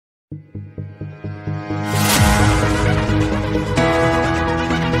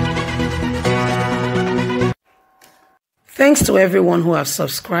Thanks to everyone who have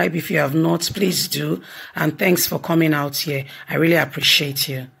subscribed. If you have not, please do. And thanks for coming out here. I really appreciate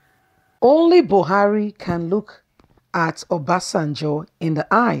you. Only Buhari can look at Obasanjo in the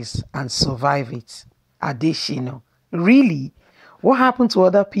eyes and survive it. Adeshino. Really? What happened to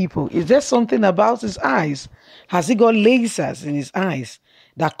other people? Is there something about his eyes? Has he got lasers in his eyes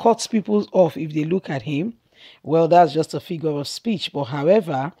that cuts people off if they look at him? Well, that's just a figure of speech. But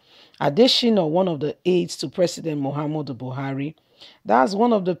however, Adeshino, one of the aides to President Muhammadu Buhari, that's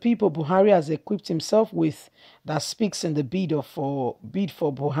one of the people Buhari has equipped himself with, that speaks in the bid for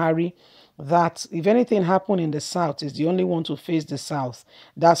Buhari, that if anything happened in the South, is the only one to face the South.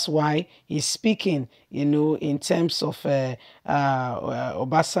 That's why he's speaking, in terms of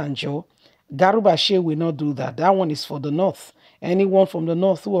Obasanjo. Garba will not do that. That one is for the North. Anyone from the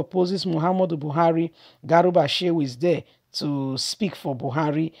North who opposes Muhammadu Buhari, Garba is there to speak for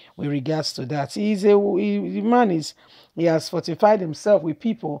Buhari with regards to that. He has fortified himself with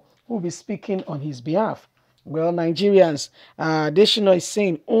people who will be speaking on his behalf. Well, Nigerians, Adeshino is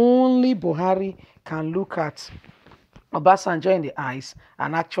saying only Buhari can look at Obasanjo in the eyes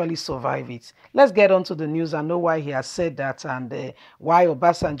and actually survive it. Let's get on to the news and know why he has said that, and why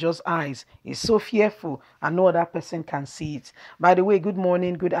Obasanjo's eyes is so fearful and no other person can see it. By the way, good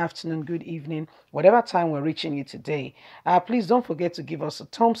morning, good afternoon, good evening, whatever time we're reaching you today. Please don't forget to give us a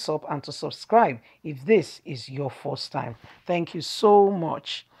thumbs up and to subscribe if this is your first time. Thank you so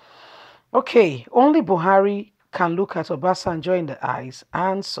much. Okay, only Buhari can look at Obasanjo in the eyes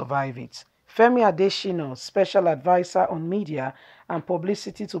and survive it. Femi Adeshino, special advisor on media and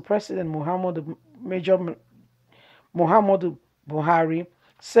publicity to President Muhammadu Buhari,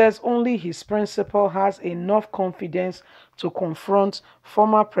 says only his principal has enough confidence to confront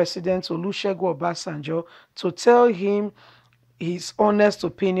former President Olusegun Obasanjo to tell him his honest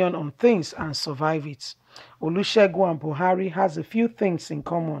opinion on things and survive it. Olusegun and Buhari has a few things in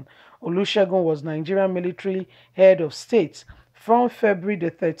common. Olusegun was Nigerian military head of state from February the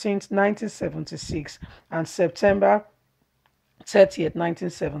 13th, 1976 and September 30th,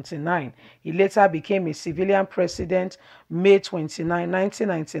 1979. He later became a civilian president May 29,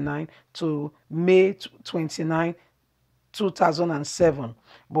 1999 to May 29, 2007.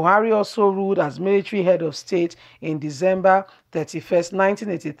 Buhari also ruled as military head of state in December 31st,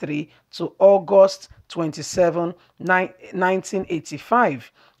 1983 to August 27,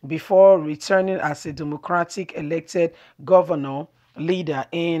 1985, before returning as a democratic elected governor leader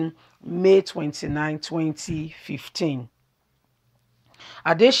in May 29, 2015.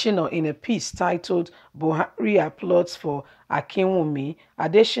 Adeshino, in a piece titled Buhari Applauds for Akinwumi,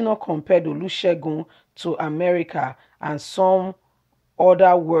 Adeshino compared Olusegun to America and some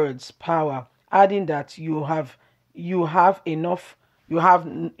other words power, adding that you have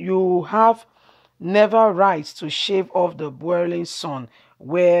never right to shave off the boiling sun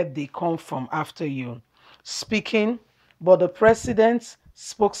where they come from after you. Speaking, but the president's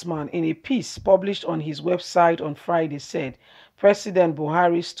spokesman in a piece published on his website on Friday said President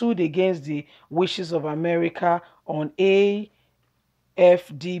Buhari stood against the wishes of America on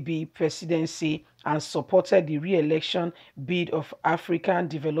AfDB presidency and supported the re-election bid of African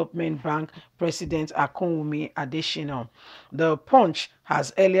Development Bank President Akinwumi Adesina. The Punch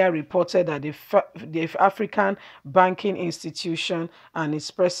has earlier reported that the African banking institution and its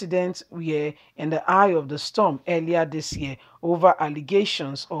president were in the eye of the storm earlier this year over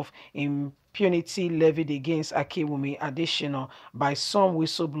allegations of impunity levied against Akinwumi Adesina by some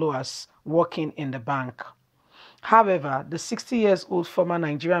whistleblowers working in the bank. However, the 60-year-old former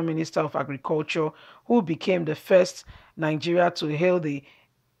Nigerian Minister of Agriculture, who became the first Nigeria to hail the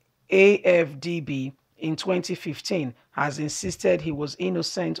AfDB in 2015, has insisted he was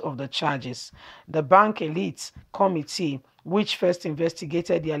innocent of the charges. The Bank Elite Committee, which first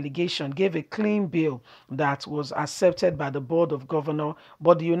investigated the allegation, gave a clean bill that was accepted by the Board of Governors,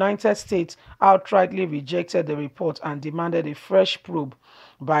 but the United States outrightly rejected the report and demanded a fresh probe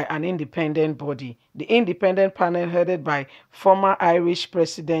by an independent body. The independent panel, headed by former Irish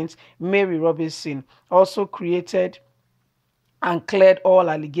President Mary Robinson, also created and cleared all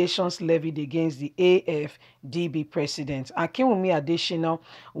allegations levied against the AfDB president. Akinwumi Adesina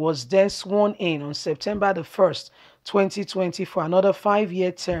was then sworn in on September the 1st, 2020 for another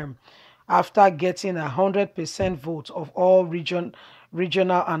 5-year term after getting 100% vote of all regional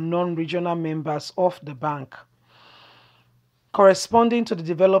and non-regional members of the bank. Corresponding to the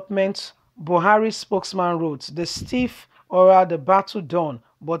development, Buhari's spokesman wrote, "The stiff oral, the battle done,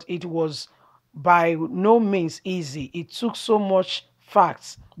 but it was by no means easy. It took so much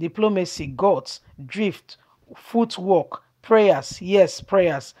facts, diplomacy, guts, drift, footwork, prayers, yes,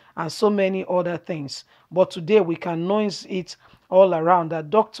 prayers, and so many other things. But today we can noise it all around that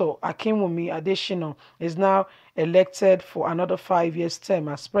Dr. Akinwumi Adesina is now elected for another 5 years term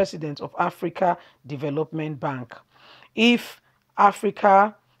as president of Africa Development Bank. If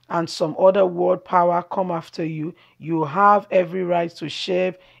Africa and some other world power come after you, you have every right to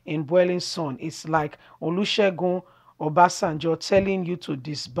shave in boiling sun. It's like Olusegun Obasanjo telling you to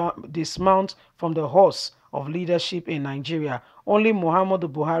dismount from the horse of leadership in Nigeria. Only Muhammadu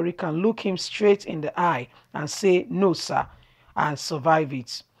Buhari can look him straight in the eye and say, no, sir, and survive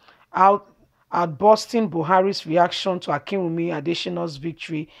it. Outbursting Buhari's reaction to Akinwumi Adesina's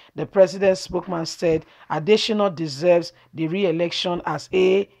victory, the president's spokesman said Adesina deserves the re-election as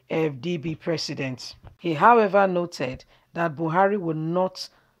AFDB president. He, however, noted that Buhari would not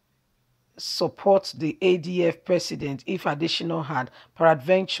support the ADF president if Adesina had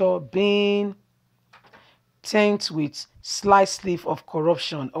peradventure been tainted with slight sleeve of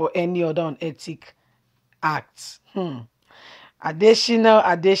corruption or any other unethical acts. Adesina.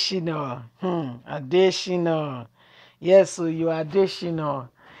 Adesina. Yes, so you are Adesina.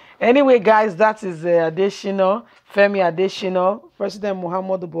 Anyway, guys, that is Adesina, Femi Adesina, President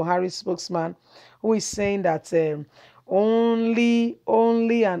Muhammadu Buhari's spokesman, who is saying that only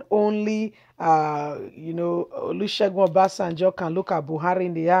and only, Olusegun Obasanjo can look at Buhari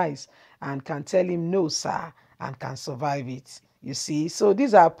in the eyes and can tell him no, sir, and can survive it. You see, so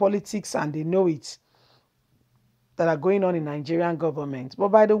these are politics and they know it, that are going on in Nigerian government. But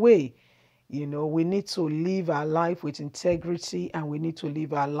by the way, we need to live our life with integrity and we need to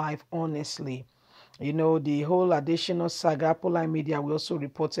live our life honestly. The whole additional saga, Polar Media, we also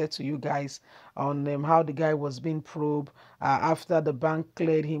reported to you guys on how the guy was being probed after the bank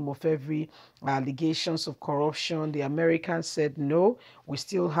cleared him of every allegations of corruption. The Americans said, no, we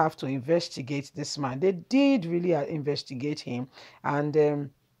still have to investigate this man. They did really investigate him, and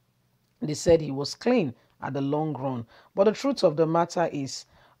they said he was clean at the long run. But the truth of the matter is,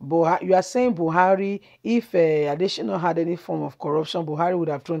 you are saying Buhari, if Adesina had any form of corruption, Buhari would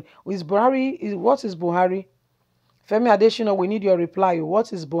have thrown. What is Buhari? Femi Adesina, we need your reply.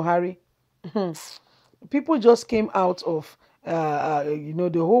 What is Buhari? People just came out of,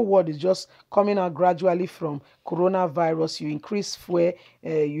 the whole world is just coming out gradually from coronavirus. You increase fuel,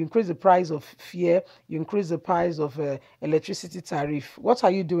 you increase the price of fuel, you increase the price of electricity tariff. What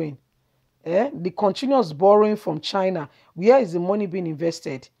are you doing? The continuous borrowing from China, where is the money being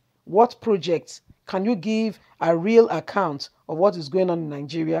invested? What projects? Can you give a real account of what is going on in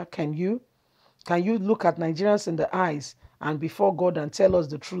Nigeria? Can you look at Nigerians in the eyes and before God and tell us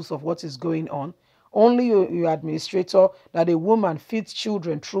the truth of what is going on? Only your administrator that a woman feeds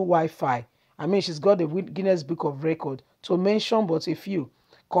children through Wi-Fi. I mean, she's got the Guinness Book of Record, to mention but a few.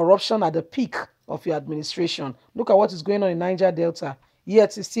 Corruption at the peak of your administration. Look at what is going on in Niger Delta.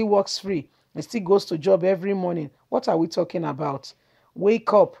 Yet it still works free. It still goes to job every morning. What are we talking about?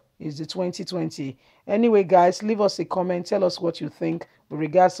 Wake up is the 2020. Anyway, guys, leave us a comment. Tell us what you think with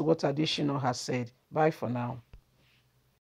regards to what Adesina has said. Bye for now.